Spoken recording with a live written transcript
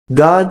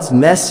God's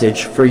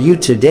message for you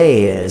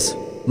today is,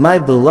 my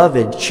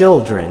beloved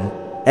children,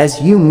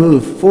 as you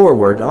move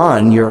forward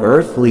on your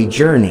earthly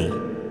journey,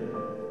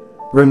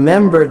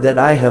 remember that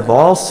I have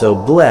also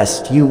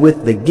blessed you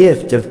with the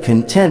gift of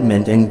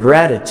contentment and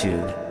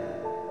gratitude.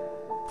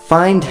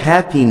 Find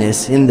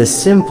happiness in the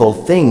simple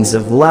things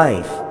of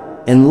life,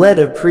 and let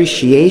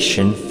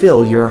appreciation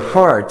fill your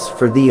hearts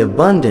for the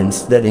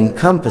abundance that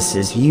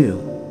encompasses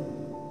you.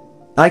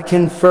 I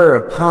confer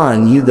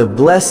upon you the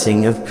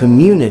blessing of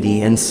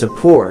community and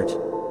support.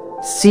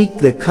 Seek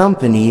the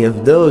company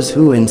of those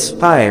who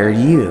inspire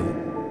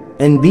you,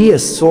 and be a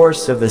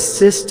source of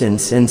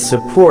assistance and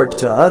support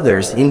to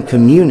others in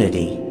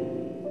community.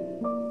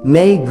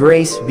 May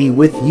grace be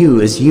with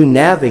you as you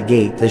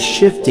navigate the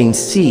shifting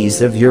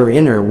seas of your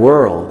inner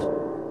world.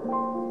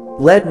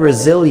 Let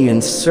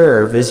resilience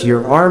serve as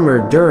your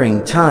armor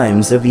during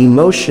times of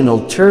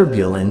emotional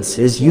turbulence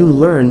as you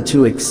learn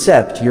to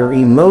accept your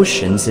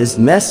emotions as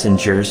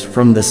messengers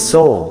from the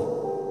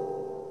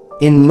soul.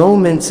 In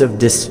moments of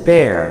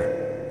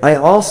despair, I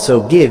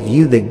also give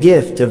you the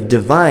gift of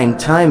divine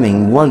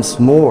timing once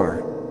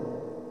more,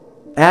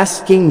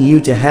 asking you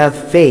to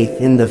have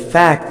faith in the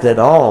fact that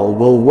all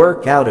will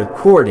work out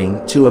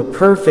according to a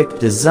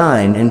perfect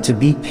design and to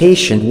be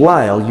patient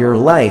while your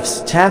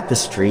life's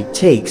tapestry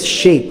takes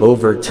shape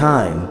over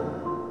time.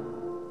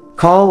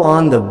 Call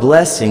on the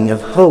blessing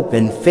of hope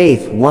and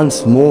faith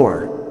once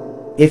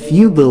more. If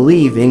you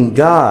believe in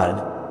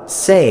God,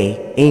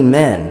 say,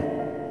 Amen.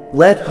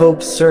 Let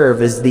hope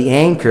serve as the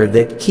anchor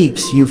that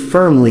keeps you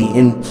firmly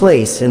in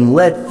place, and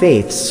let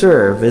faith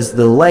serve as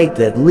the light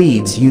that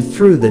leads you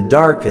through the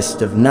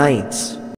darkest of nights.